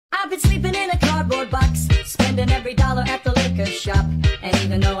been sleeping in a cardboard box, spending every dollar at the liquor shop. And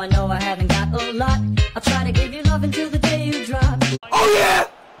even though I know I haven't got a lot, I'll try to give you love until the day you drop. Oh yeah!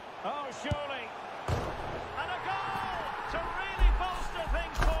 Oh, surely. And a goal to really bolster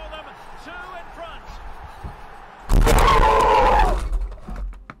things for them. 2 in front.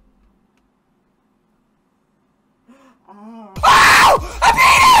 Oh! I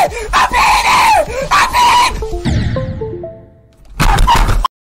beat it! I beat it! I beat it!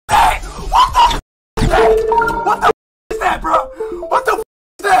 What the is that, bro? What the is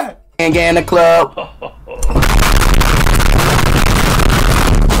that? And get in the club.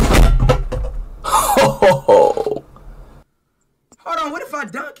 Hold on, what if I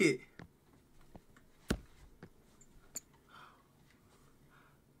dunk it?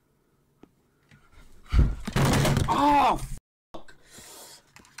 Oh, fuck.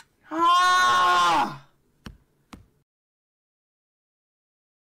 Ah!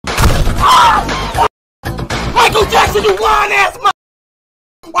 Ah! Michael Jackson, you lying ass mother!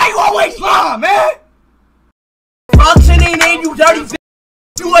 Why you always lie, man? Functioning in, you dirty bitch.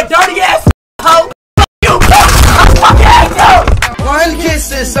 You a dirty ass hoe. Fuck you, bitch. I fucking hate you. One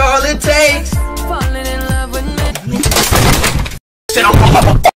kiss is all it takes. Falling in love with me. Shit,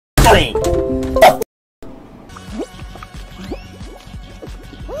 I'm clean.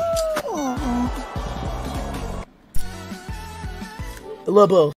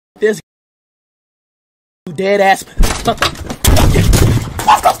 Lobo, this dead ass.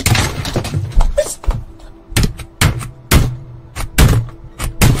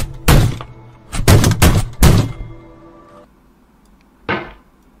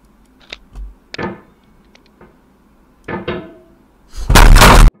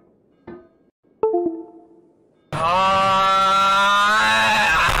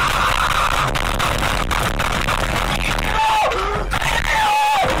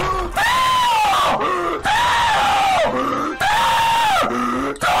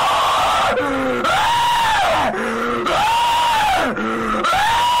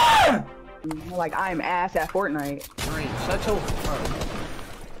 Like I'm ass at Fortnite. Great, shut your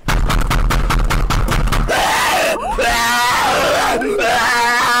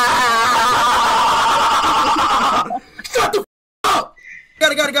Shut the up!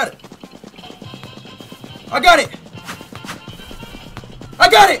 Got it. I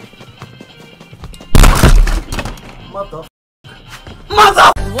got it. Mother.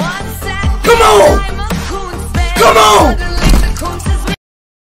 Come on!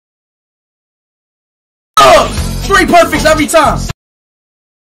 Three perfects every time.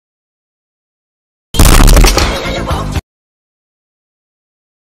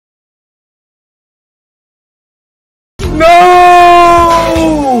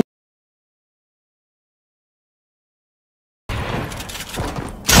 No!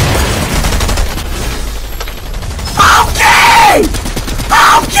 Okay!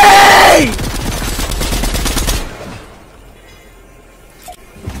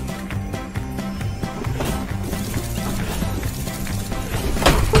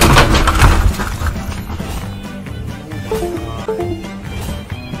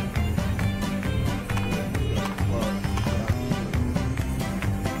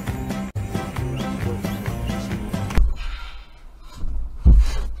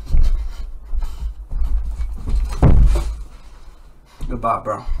 Goodbye,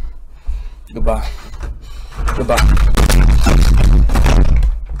 bro. Goodbye.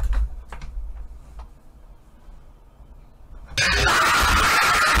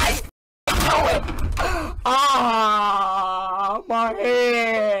 Ah, my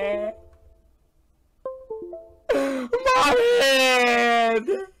head.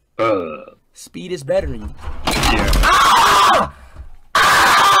 Speed is better than you. Yeah. Ah!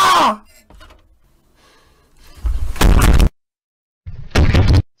 Ah!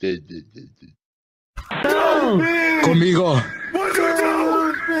 Conmigo. What you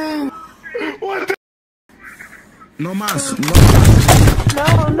doing? What the? No más. No.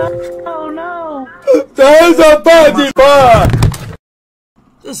 There's a body bar.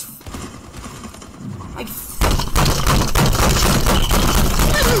 This like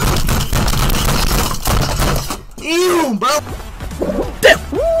ew, bro.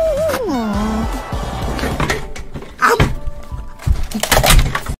 I'm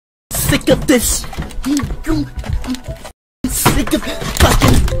sick of this. I'm sick of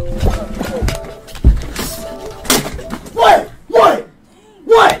fucking. What?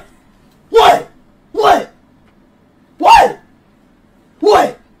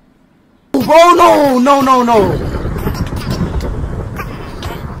 Bro, no.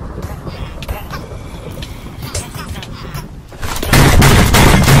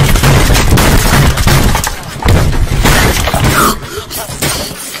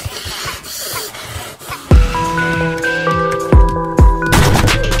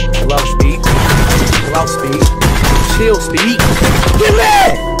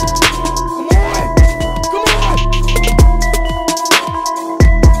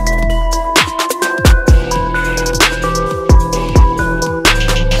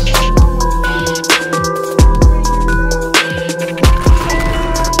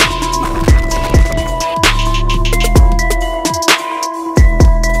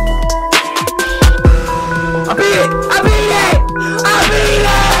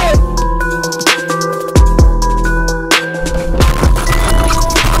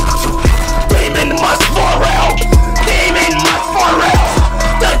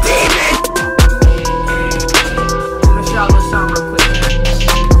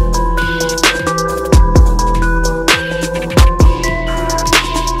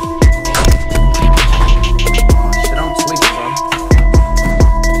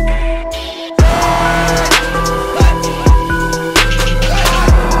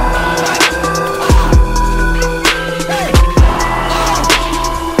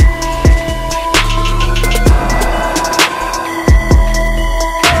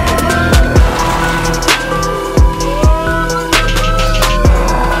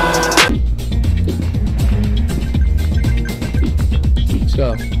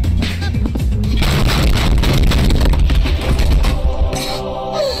 go.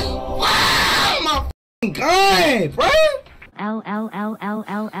 Wow, my gun, bro. L L L L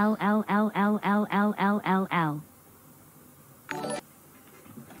L L L L L L L L L L.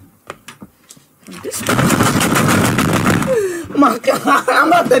 My God, I'm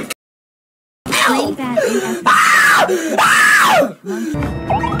about to. Pretty bad AF.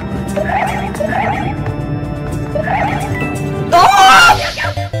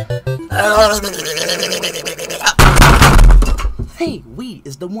 Hey, we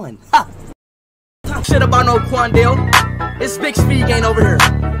is the one. Ha! Talk shit about no Quandale. It's Big Speed gang over here.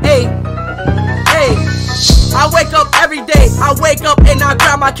 Hey, hey. I wake up every day. I wake up and I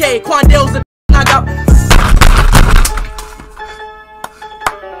grab my K. Quandale's the I got.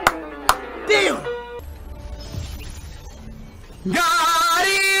 Damn. God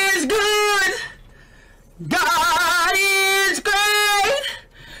is good. God is great.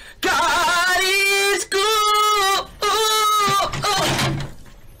 God is good.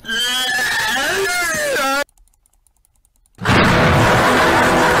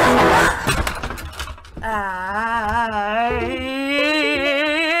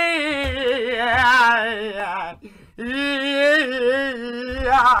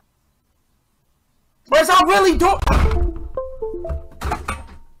 Where's I really doing?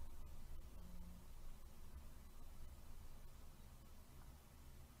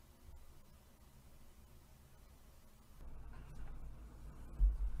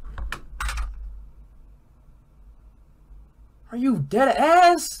 Are you dead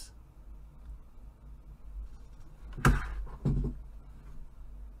ass?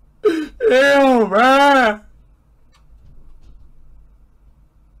 Ew, bruh.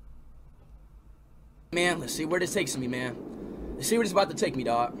 Man, let's see where this takes me, man. Let's see where this is about to take me,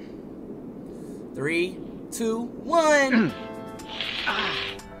 dog. 3, 2, 1.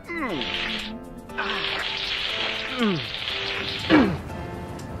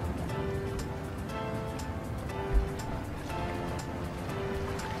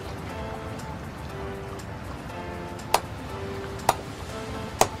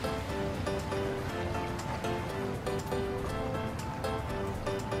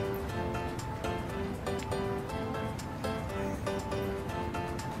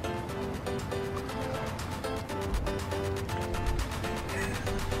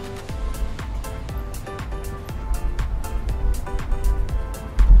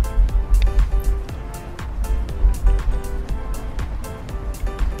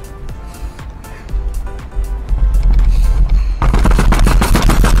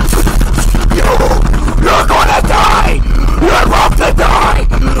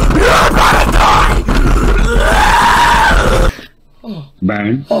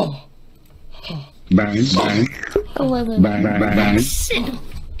 Bang. Oh. Bang, bang. Bang Bang, bang, bang. Shit.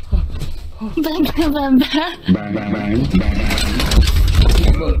 Bang bang bang bang. Bang, bang, bang. Bang,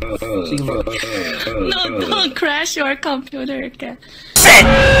 No, don't crash your computer again. Shit!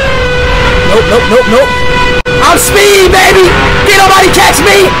 Nope, nope, nope, nope. I'm Speed, baby! Can't nobody catch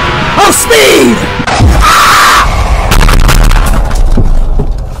me! I'm Speed!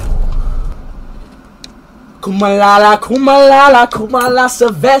 Kumalala, Kumalala, Kumala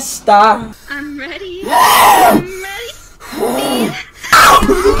Sylvester. I'm ready. I'm ready.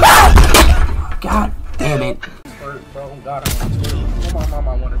 God damn it. Twerk, bro. God, I want to twerk. Oh, my mama,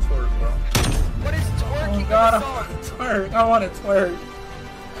 I want to twerk, bro. What is twerking? Oh, God, I want to twerk. I want to twerk.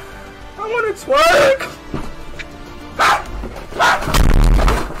 I want to twerk.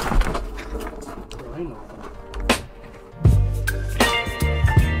 Bro, ain't no fun.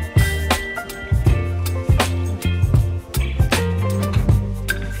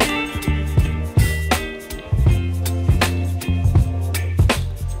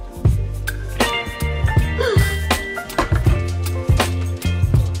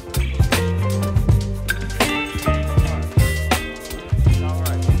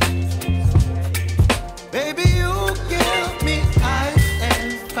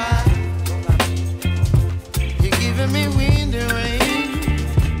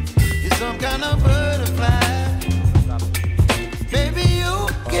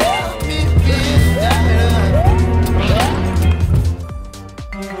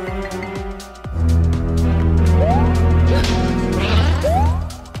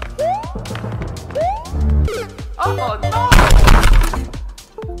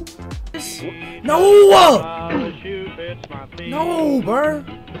 No, bro.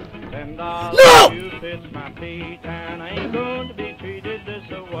 No!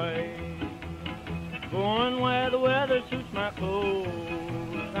 Going where the weather suits my clothes.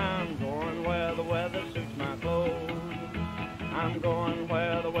 I'm going where the weather suits my clothes. I'm going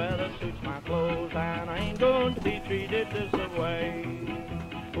where the weather suits my clothes, and I ain't going to be treated this way.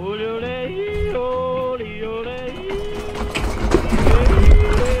 Ole, ole, ole.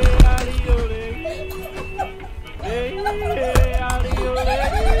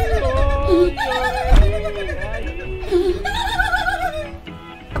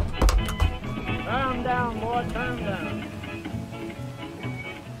 Turn down, boy, turn down.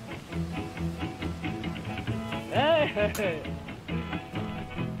 Hey!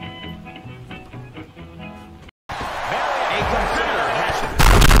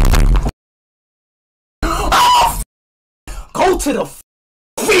 Go to the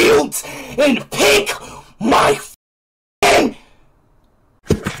fields and pick my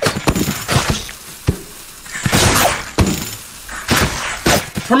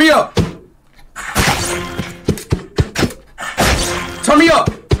Turn me up! Turn me up!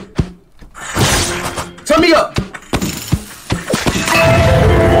 Turn me up!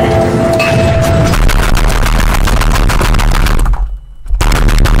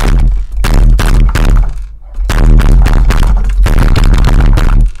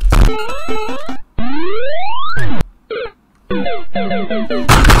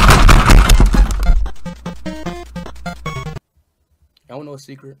 Y'all wanna know a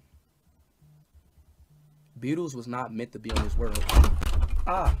secret? Beatles was not meant to be on this world.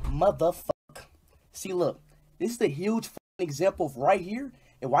 Ah, motherfuck. See, look, this is a huge example of right here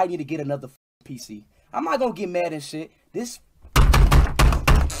and why I need to get another PC. I'm not gonna get mad and shit. This.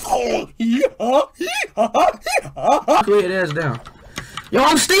 Lay your ass down. Yo,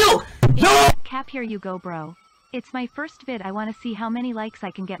 I'm still. Yo. Cap, here you go, bro. It's my first vid. I want to see how many likes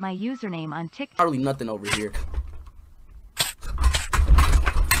I can get my username on TikTok. Hardly nothing over here.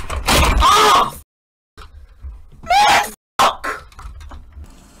 Ah! Man, fuck!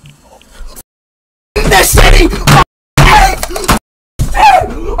 That city!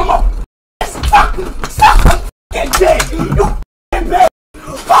 Stop! Get dead! You bitch!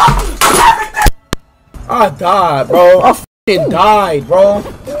 Fuck! Everything! I died, bro. I fucking died, bro.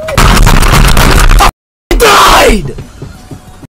 I died!